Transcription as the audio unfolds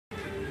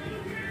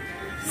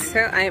So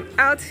I'm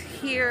out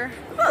here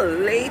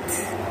late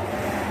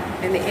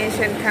in the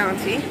ancient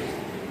county.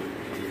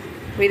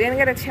 We didn't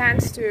get a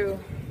chance to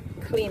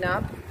clean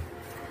up,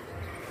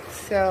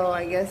 so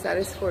I guess that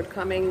is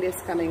forthcoming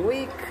this coming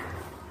week.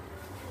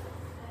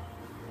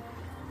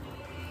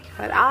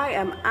 But I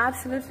am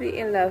absolutely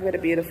in love with a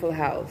beautiful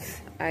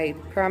house. I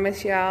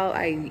promise y'all,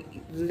 I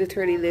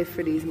literally live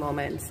for these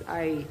moments.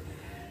 I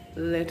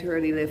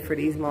literally live for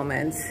these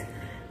moments.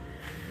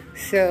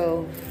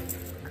 So,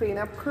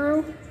 cleanup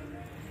crew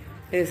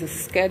is on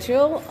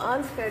schedule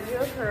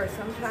for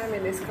sometime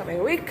in this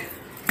coming week.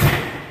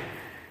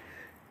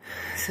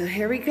 So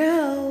here we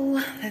go.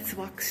 Let's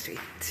walk straight.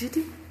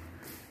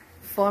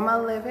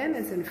 Formal living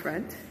is in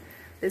front.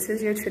 This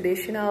is your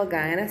traditional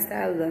Guyana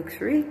style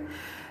luxury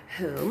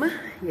home.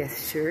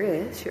 Yes, sure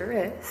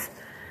is.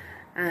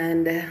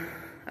 And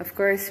of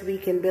course, we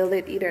can build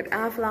it either at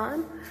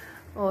Avalon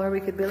or we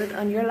could build it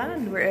on your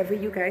land, wherever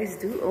you guys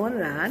do own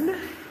land.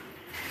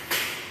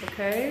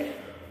 Okay,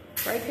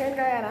 right here in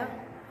Guyana.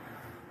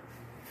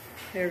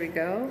 There we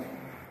go.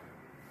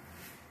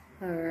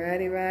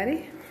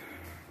 Alrighty.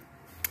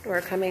 We're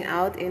coming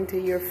out into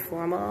your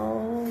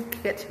formal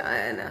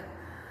kitchen.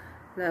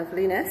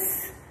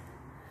 Loveliness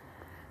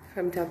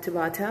from top to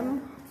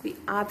bottom. We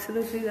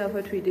absolutely love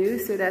what we do,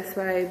 so that's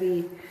why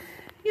we,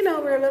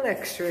 we're a little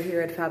extra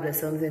here at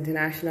Fabulous Homes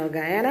International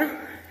Guyana.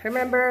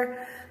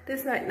 Remember,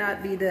 this might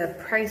not be the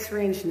price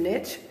range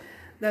niche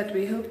that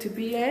we hope to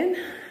be in,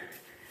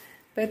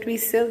 but we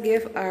still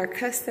give our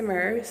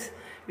customers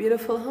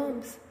beautiful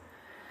homes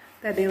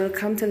that they will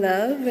come to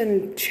love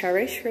and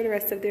cherish for the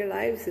rest of their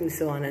lives, and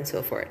so on and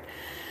so forth.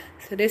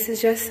 So this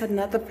is just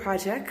another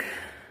project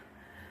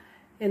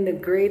in the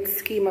great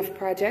scheme of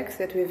projects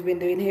that we've been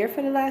doing here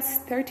for the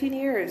last 13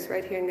 years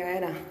right here in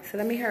Guyana. So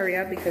let me hurry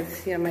up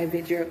because my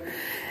video.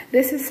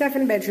 This is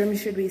 7 bedrooms,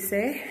 should we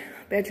say.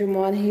 Bedroom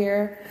 1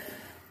 here.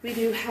 We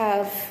do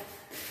have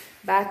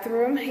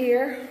bathroom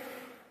here,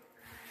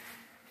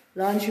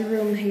 laundry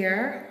room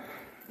here.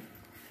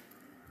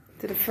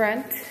 To the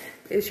front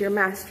is your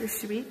master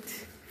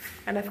suite,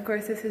 and of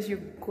course this is your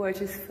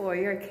gorgeous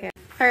foyer.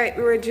 All right,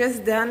 we were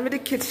just done with the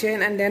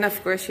kitchen, and then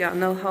of course y'all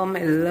know how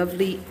my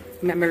lovely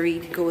memory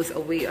goes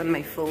away on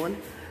my phone.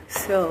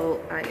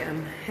 So I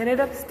am headed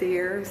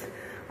upstairs.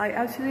 I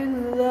actually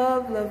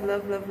love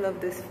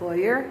this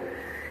foyer,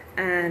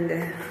 and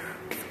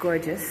it's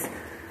gorgeous.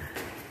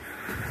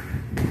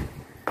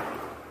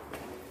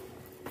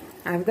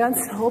 I've done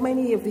so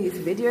many of these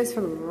videos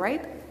from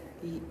right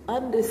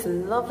on this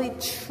lovely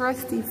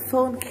trusty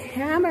phone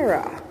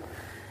camera.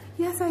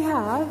 Yes, I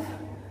have,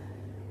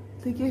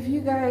 to give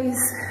you guys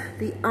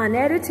the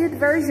unedited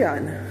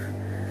version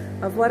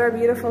of what our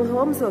beautiful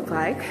homes look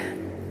like.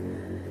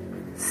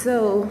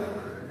 So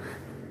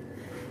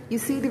you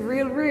see the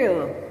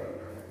real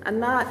and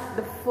not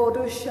the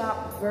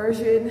Photoshop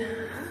version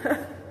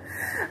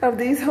of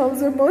these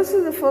homes. What most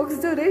of the folks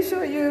do, they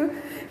show you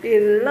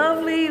a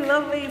lovely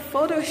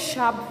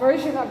Photoshop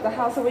version of the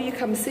house, and when you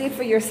come see it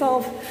for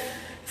yourself,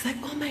 it's like,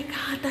 oh my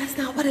God, that's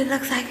not what it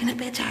looks like in the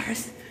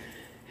pictures.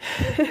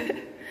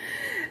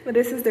 But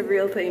this is the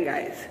real thing,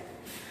 guys.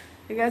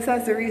 I guess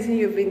that's the reason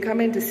you've been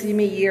coming to see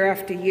me year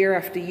after year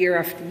after year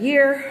after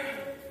year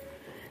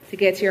to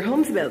get your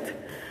homes built.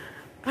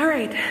 All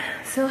right,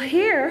 so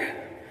here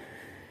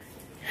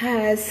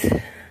has,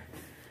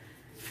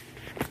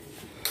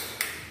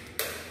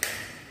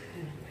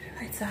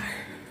 lights are,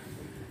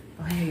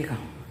 oh, here you go.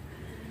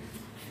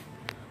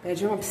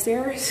 Bedroom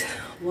upstairs,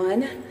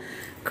 1.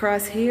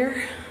 Across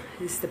here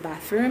is the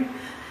bathroom.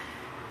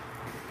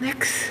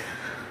 Next,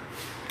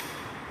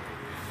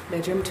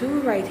 bedroom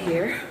 2 right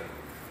here.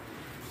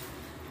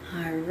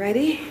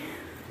 Alrighty.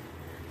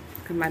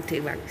 Come on,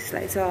 take back these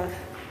lights off.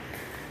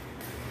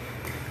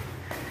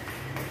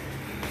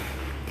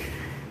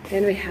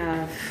 Then we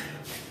have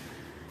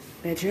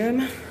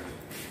bedroom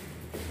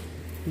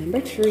number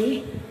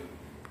 3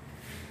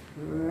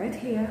 right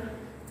here.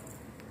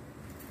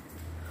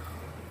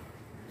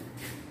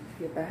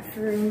 Your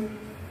bathroom.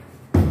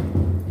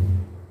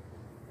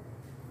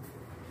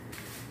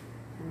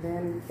 And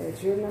then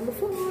bedroom number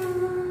 4.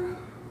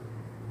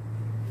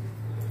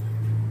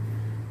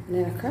 And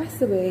then across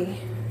the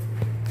way,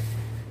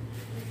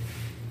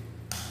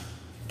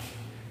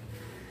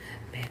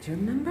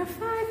 bedroom number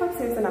 5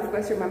 upstairs. And of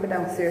course, remember,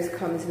 downstairs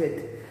comes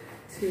with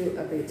 2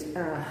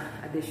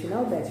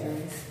 additional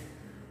bedrooms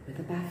with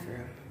a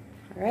bathroom.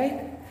 All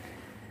right?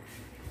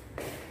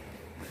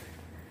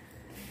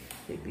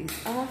 Take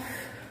these off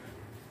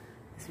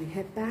as we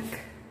head back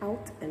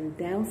out and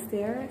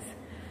downstairs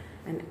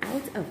and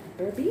out of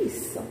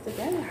Berbice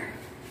altogether.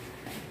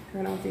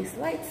 Turn off these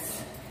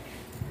lights.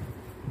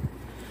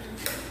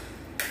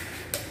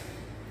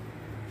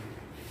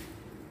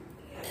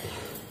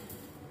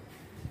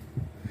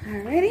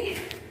 Alrighty.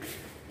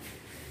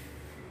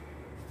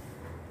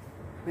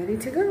 Ready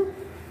to go.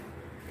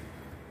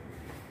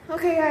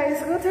 Okay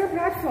guys, go to our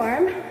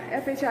platform,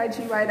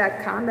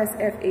 fhigy.com. That's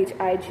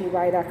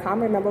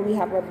fhigy.com. Remember, we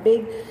have our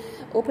big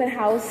open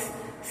house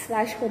 /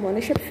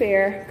 homeownership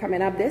fair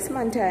coming up this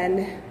month,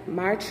 and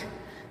March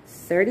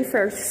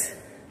 31st,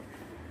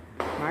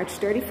 March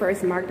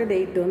 31st, mark the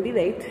date, don't be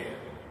late,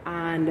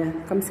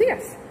 and come see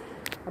us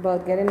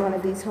about getting one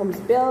of these homes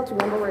built.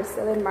 Remember, we're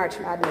still in March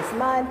Madness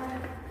month,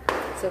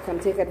 so come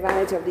take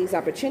advantage of these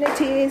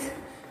opportunities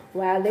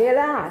while they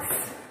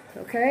last,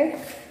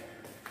 okay?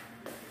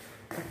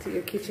 Back to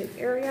your kitchen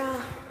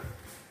area.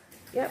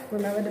 Yep,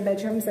 remember the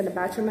bedrooms and the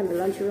bathroom and the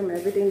lunchroom and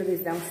everything that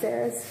is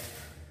downstairs,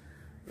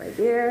 right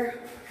there,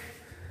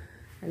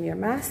 and your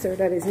master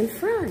that is in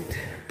front.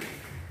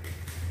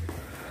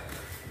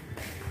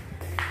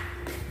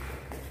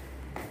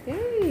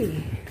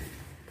 Yay!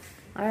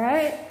 All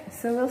right,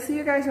 so we'll see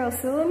you guys real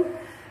soon.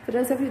 For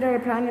those of you that are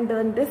planning on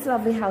building this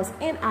lovely house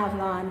in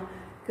Avalon,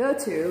 go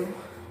to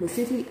the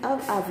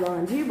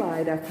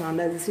cityofAvalonGY.com.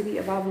 That's the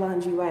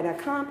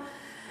cityofAvalonGY.com,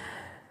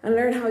 and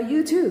learn how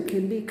you too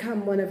can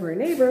become one of our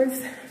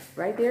neighbors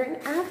right there in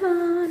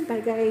Avalon.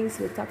 Bye guys,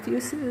 we'll talk to you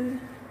soon.